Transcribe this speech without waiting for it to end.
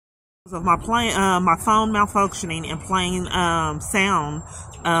Of my my phone malfunctioning and playing sound.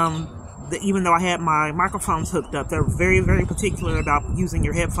 Even though I had my microphones hooked up, they're very, very particular about using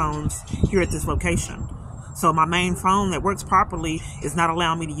your headphones here at this location. So my main phone that works properly is not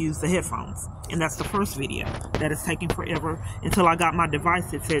allowing me to use the headphones. And that's the first video. That is taking forever until I got my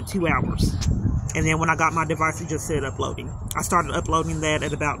device. It said 2 hours. And then when I got my device, it just said uploading. I started uploading that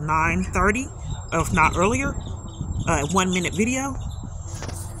at about 9:30, if not earlier. 1 minute video.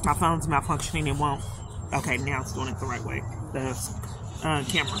 My phone's malfunctioning and won't. Okay, now it's doing it the right way. The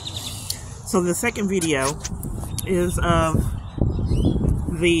camera. So the second video is of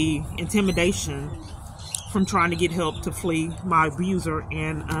the intimidation from trying to get help to flee my abuser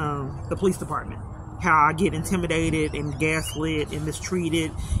and the police department. How I get intimidated and gaslit and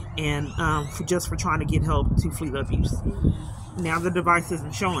mistreated, and just for trying to get help to flee the abuse. Now the device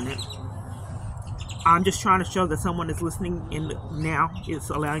isn't showing it. I'm just trying to show that someone is listening, and now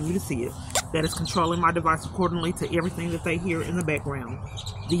it's allowing you to see it. That is controlling my device accordingly to everything that they hear in the background.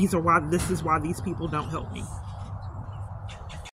 This is why these people don't help me.